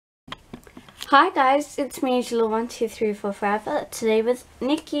Hi guys, it's me AGLF forever. Today with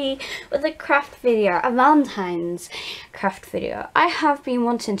Nikki with a craft video, a Valentine's craft video. I have been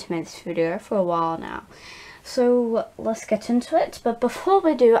wanting to make this video for a while now, so let's get into it. But before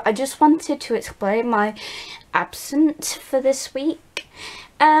we do, I just wanted to explain my absence for this week.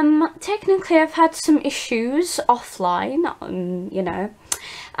 Technically I've had some issues offline, you know,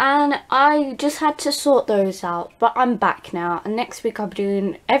 and I just had to sort those out, but I'm back now, and next week I'll be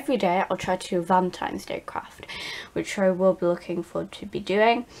doing every day. I'll try to do a Valentine's Day craft, which I will be looking forward to be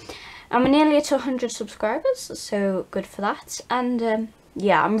doing. And we're nearly at 100 subscribers, so good for that. And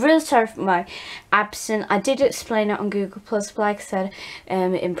yeah, I'm really sorry for my absence. I did explain it on Google Plus, but like I said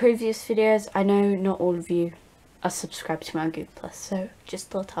in previous videos, I know not all of you are subscribed to my Google Plus, so just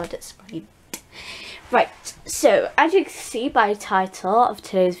thought I would explain. Right, so as you can see by the title of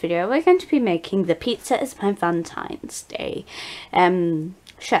today's video, we're going to be making the pizza as my Valentine's Day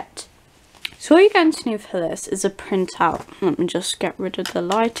shirt. So all you're going to need for this is a printout. Let me just get rid of the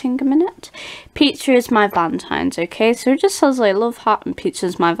lighting a minute. Pizza is my Valentine's, okay? So it just says like love heart and pizza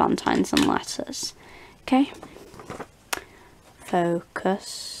is my Valentine's in letters. Okay?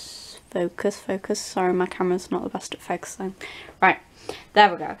 Focus. Focus, focus. Sorry, my camera's not the best at focusing. Right. There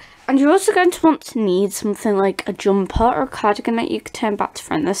we go. And you're also going to want to need something like a jumper or a cardigan that you can turn back to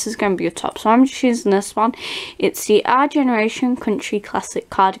front. This is going to be your top. So I'm just using this one. It's the Our Generation Country Classic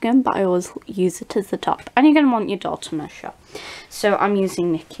Cardigan, but I always use it as the top. And you're going to want your doll to measure. So I'm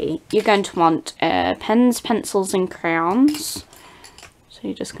using Nikki. You're going to want pens, pencils and crayons. So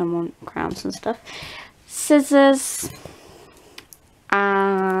you're just going to want crayons and stuff. Scissors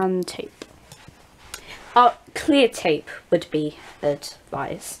and tape. Oh, clear tape would be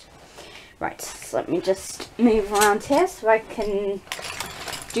advised. Right, so let me just move around here so I can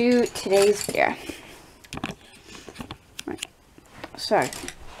do today's video. Right, so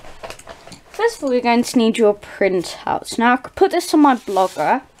first of all, you're going to need your printouts. Now I could put this on my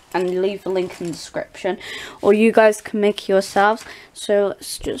blogger and leave a link in the description, or you guys can make it yourselves. So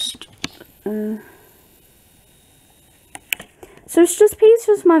let's just so it's just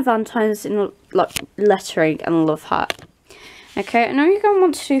pizza as my Valentine's in like lettering and love heart. Okay, and all you're going to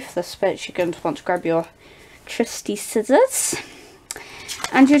want to do for this bit, you're going to want to grab your trusty scissors,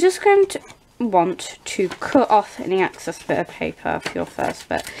 and you're just going to want to cut off any excess bit of paper for your first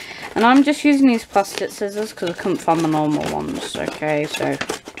bit. And I'm just using these plastic scissors because I couldn't find the normal ones. Okay, so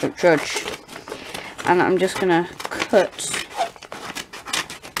don't judge. And I'm just going to cut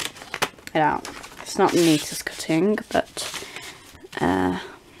it out. It's not the neatest cutting, but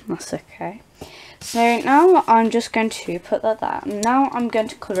that's okay. So now I'm just going to put that there. Now I'm going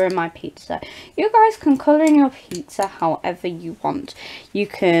to colour in my pizza. You guys can colour in your pizza however you want. You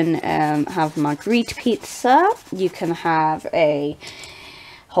can have margherita pizza. You can have a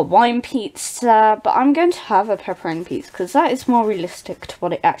Hawaiian pizza. But I'm going to have a pepperoni pizza because that is more realistic to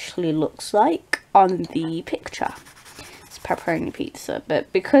what it actually looks like on the picture. Pepperoni pizza,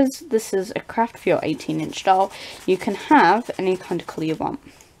 but because this is a craft for your 18-inch doll, you can have any kind of colour you want.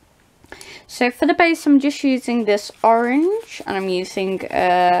 So for the base, I'm just using this orange, and I'm using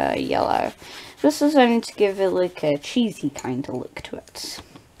yellow. This is only to give it like a cheesy kind of look to it.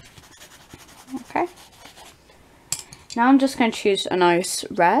 Okay. Now I'm just going to choose a nice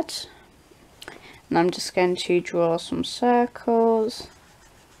red, and I'm just going to draw some circles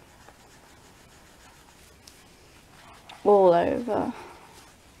all over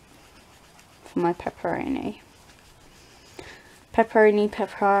for my pepperoni.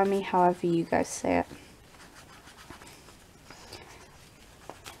 Pepperoni, however you guys say it.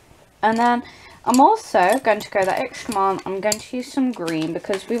 And then I'm also going to go that extra mile. I'm going to use some green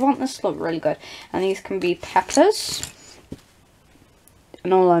because we want this to look really good. And these can be peppers.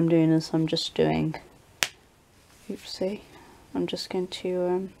 And all I'm doing is I'm just doing, oopsie, I'm just going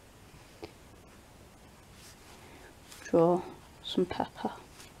to draw some pepper.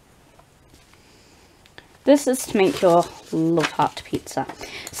 This is to make your love heart pizza.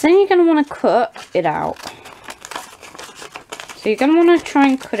 So then you're going to want to cut it out. So you're going to want to try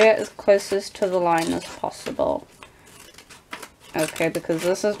and cut it as closest to the line as possible. Okay, because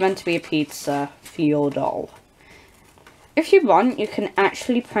this is meant to be a pizza for your doll. If you want, you can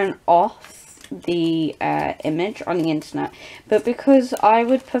actually print off the image on the internet. But because I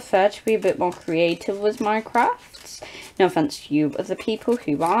would prefer to be a bit more creative with my crafts, no offense to you other people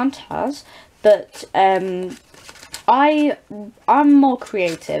who aren't as, but I'm more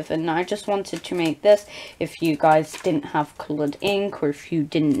creative, and I just wanted to make this if you guys didn't have coloured ink, or if you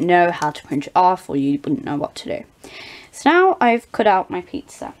didn't know how to print it off, or you wouldn't know what to do. So now I've cut out my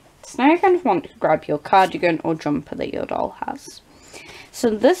pizza. So now you're going to want to grab your cardigan or jumper that your doll has. So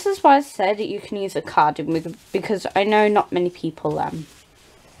this is why I said that you can use a cardigan, because I know not many people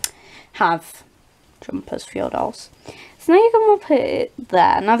have jumpers for your dolls. So now you're going to put it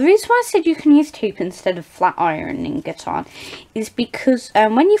there. Now the reason why I said you can use tape instead of flat ironing it on is because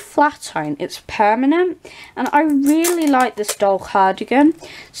when you flat iron, it's permanent. And I really like this doll cardigan,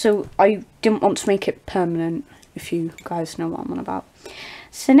 so I didn't want to make it permanent, if you guys know what I'm on about.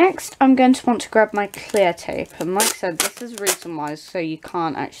 So next I'm going to want to grab my clear tape, and like I said, this is reason why, so you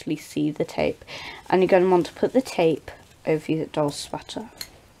can't actually see the tape. And you're going to want to put the tape over your doll's sweater.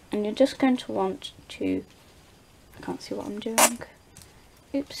 And you're just going to want to, I can't see what I'm doing,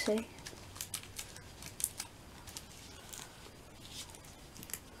 oopsie.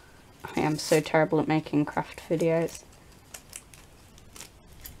 I am so terrible at making craft videos.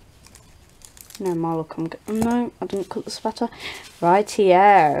 No, my look, no, I didn't cut the sweater.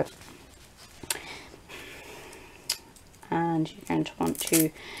 Rightio. And you're going to want to,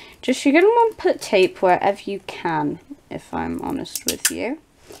 you're going to want to put tape wherever you can, if I'm honest with you.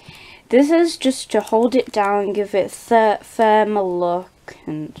 This is just to hold it down, give it a firmer look,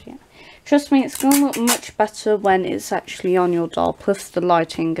 and yeah. Trust me, it's going to look much better when it's actually on your doll, plus the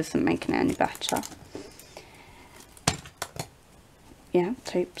lighting isn't making it any better. Yeah,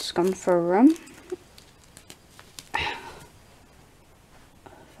 tape's gone for a run.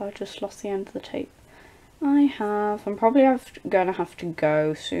 I just lost the end of the tape. I have. I'm probably going to have to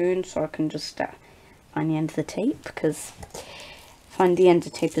go soon, so I can just find the end of the tape, because finding the end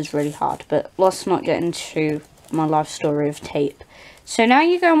of tape is really hard. But let's not get into my life story of tape. So now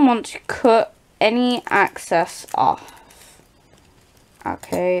you're going to want to cut any excess off.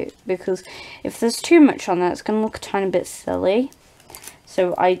 Okay, because if there's too much on there, it's going to look a tiny bit silly.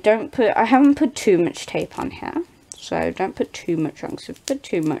 So I haven't put too much tape on here. So don't put too much on, because if you put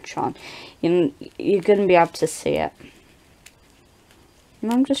too much on, you're going to be able to see it.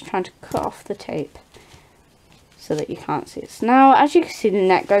 And I'm just trying to cut off the tape so that you can't see it. So now, as you can see, the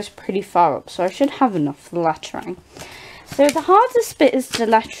neck goes pretty far up, so I should have enough for the lettering. So the hardest bit is the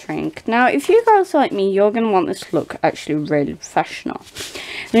lettering. Now, if you guys like me, you're going to want this to look actually really professional.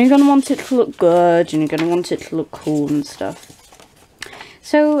 And you're going to want it to look good, and you're going to want it to look cool and stuff.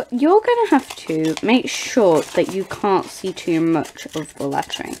 So you're going to have to make sure that you can't see too much of the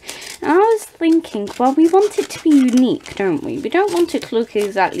lettering. And I was thinking, well, we want it to be unique, don't we? We don't want it to look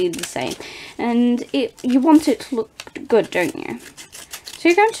exactly the same. And you want it to look good, don't you? So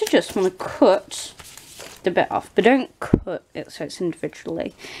you're going to just want to cut the bit off, but don't cut it so it's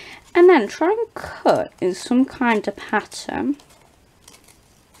individually. And then try and cut in some kind of pattern.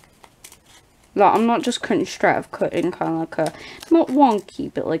 Like, I'm not just cutting straight, I've cut in kind of like a, not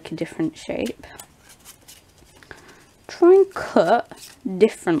wonky, but like a different shape. Try and cut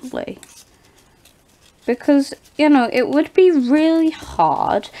differently. Because, you know, it would be really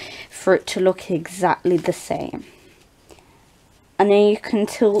hard for it to look exactly the same. And then you can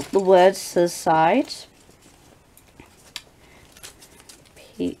tilt the words to the side.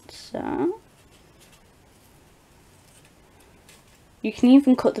 Pizza. You can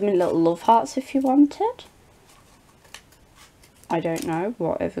even cut them in little love hearts if you wanted. I don't know,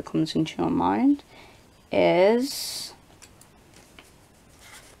 whatever comes into your mind. Is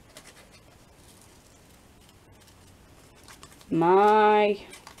my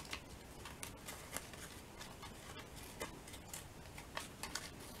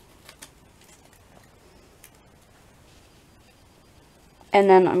and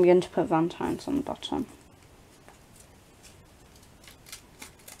then I'm going to put Valentines on the bottom.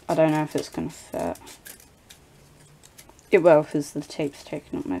 I don't know if it's going to fit. It will, because the tape's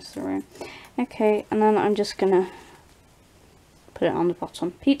taking up most of the room. Okay, and then I'm just going to put it on the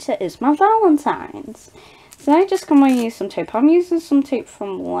bottom. Pizza is my Valentines. So I'm just going to use some tape. I'm using some tape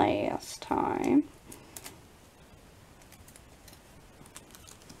from last time.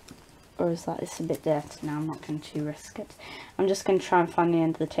 Or is that, it's a bit dirty now, I'm not going to risk it. I'm just going to try and find the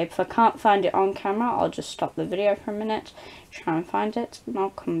end of the tape. If I can't find it on camera, I'll just stop the video for a minute, try and find it, and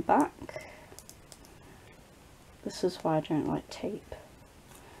I'll come back. This is why I don't like tape.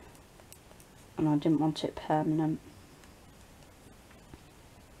 And I didn't want it permanent.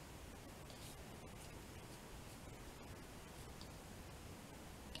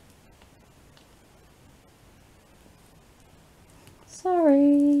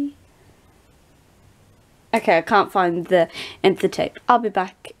 Sorry. Okay, I can't find the end of the tape. I'll be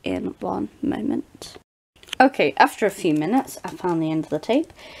back in 1 moment. Okay, after a few minutes, I found the end of the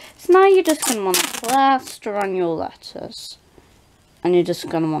tape. So now you're just going to want to plaster on your letters. And you're just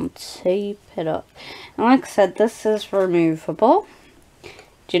going to want to tape it up. And like I said, this is removable.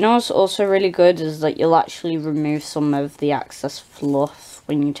 Do you know what's also really good is that you'll actually remove some of the excess fluff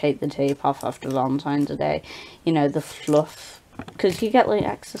when you take the tape off after Valentine's Day. You know, the fluff, because you get like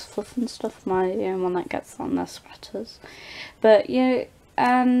excess fluff and stuff, when that gets on their sweaters. But yeah,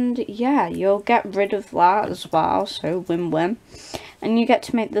 and yeah, you'll get rid of that as well, so win-win. And you get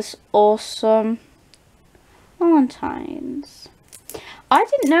to make this awesome Valentine's. I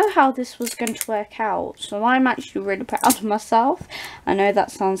didn't know how this was going to work out, so I'm actually really proud of myself. I know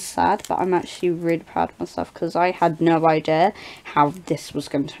that sounds sad, but I'm actually really proud of myself because I had no idea how this was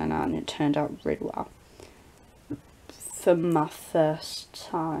going to turn out, and it turned out really well for my first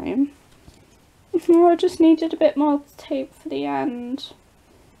time. I just needed a bit more tape for the end.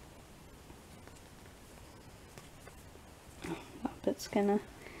 That bit's gonna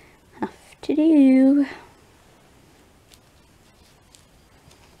have to do.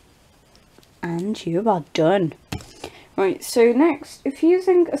 And you are done. Right, so next, if you're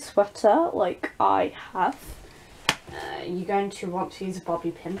using a sweater like I have, you're going to want to use a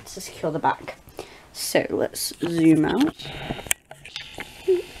bobby pin to secure the back. So let's zoom out.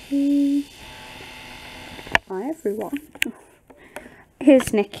 Hi everyone.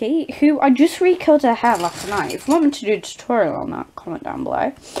 Here's Nikki, who I just recurled her hair last night. If you want me to do a tutorial on that, comment down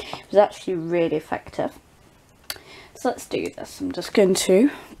below. It was actually really effective. So let's do this. I'm just going to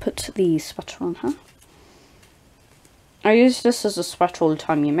put the sweater on her. I use this as a sweater all the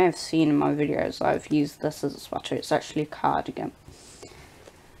time. You may have seen in my videos I've used this as a sweater. It's actually a cardigan.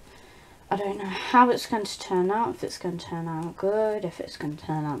 I don't know how it's going to turn out. If it's going to turn out good. If it's going to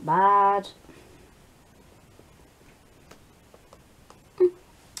turn out bad.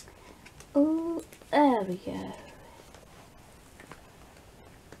 Oh, there we go.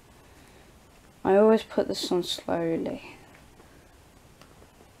 I always put this on slowly.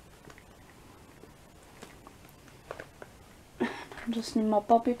 I just need my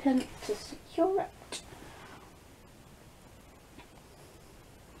bobby pin to secure it.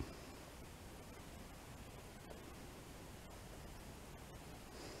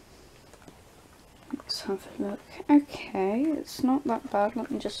 Let's have a look. Okay, it's not that bad.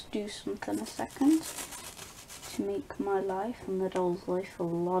 Let me just do something a second to make my life and the doll's life a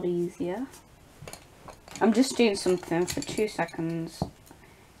lot easier. I'm just doing something for 2 seconds,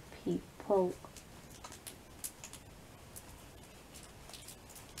 people.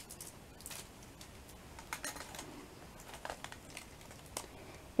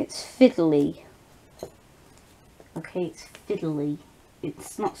 It's fiddly. Okay, it's fiddly.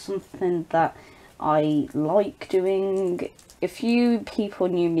 It's not something that I like doing. If you people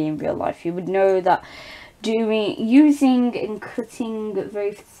knew me in real life, you would know that using and cutting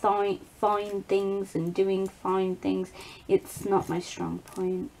very fine things and doing fine things, it's not my strong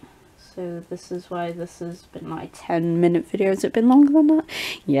point. So this is why this has been like 10-minute video. Has it been longer than that?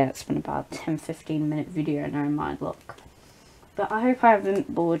 Yeah, it's been about 10-15 minute video now in my look. But I hope I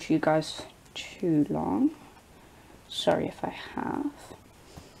haven't bored you guys too long. Sorry if I have.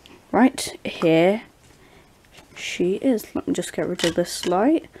 Right, here she is. Let me just get rid of this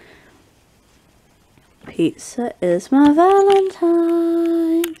light. Pizza is my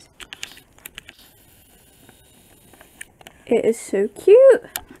Valentine's. It is so cute.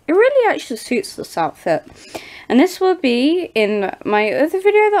 It really actually suits this outfit. And this will be in my other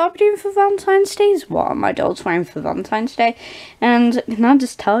video that I'll be doing for Valentine's Day. Is what my doll's wearing for Valentine's Day. And can I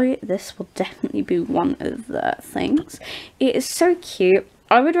just tell you, this will definitely be one of the things. It is so cute.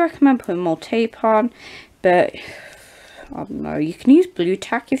 I would recommend putting more tape on, but I don't know, you can use blue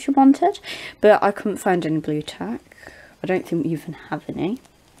tack if you wanted, but I couldn't find any blue tack. I don't think we even have any.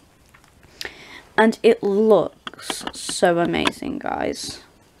 And it looks so amazing, guys.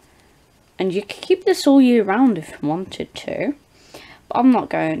 And you could keep this all year round if you wanted to, but I'm not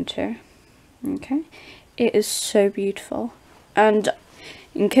going to. Okay, it is so beautiful. And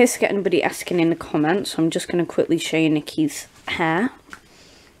in case I get anybody asking in the comments, I'm just going to quickly show you Nikki's hair.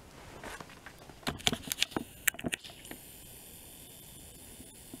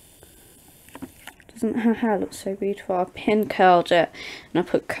 Doesn't her hair look so beautiful? I pin curled it and I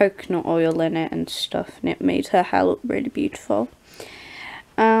put coconut oil in it and stuff, and it made her hair look really beautiful.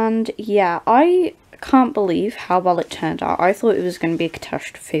 And yeah, I can't believe how well it turned out. I thought it was going to be a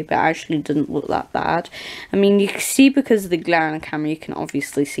catastrophe, but it actually didn't look that bad. I mean, you can see because of the glare on the camera, you can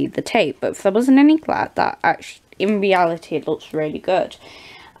obviously see the tape, but if there wasn't any glare, that actually, in reality, it looks really good.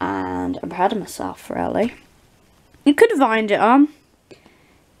 And I'm proud of myself, really. You could have ironed it on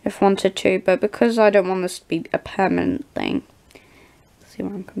if wanted to, but because I don't want this to be a permanent thing. See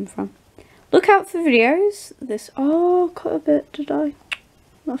where I'm coming from. Look out for videos. Oh, cut a bit, did I?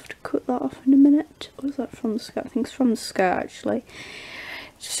 I'll have to cut that off in a minute. Or was that from the skirt? I think it's from the skirt, actually.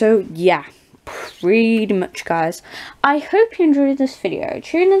 So yeah, pretty much, guys. I hope you enjoyed this video.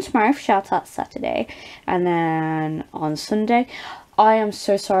 Tune in tomorrow for Shout Out Saturday, and then on Sunday, I am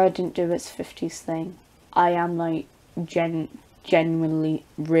so sorry I didn't do its 50s thing. I am like genuinely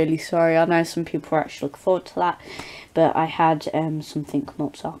really sorry. I know some people are actually looking forward to that, but I had something come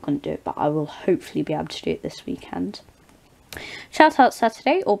up, so I couldn't do it, but I will hopefully be able to do it this weekend. Shout Out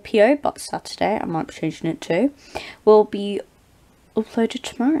Saturday, or PO Box Saturday, I might be changing it to, will be uploaded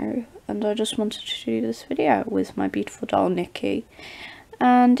tomorrow, and I just wanted to do this video with my beautiful doll Nikki.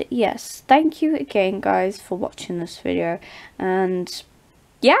 And yes, thank you again, guys, for watching this video, and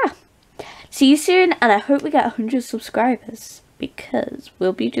yeah, see you soon, and I hope we get 100 subscribers, because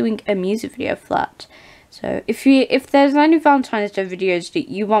we'll be doing a music video for that. So if there's any Valentine's Day videos that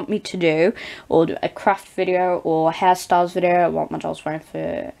you want me to do, or a craft video, or hairstyles video, I want my dolls wearing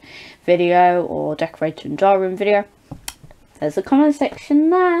for video, or decorating doll room video, there's a comment section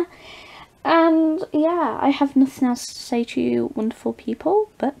there. And yeah, I have nothing else to say to you wonderful people,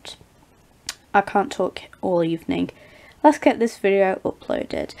 but I can't talk all evening. Let's get this video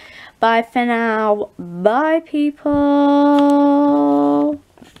uploaded. Bye for now. Bye, people.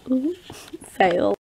 Ooh, fail.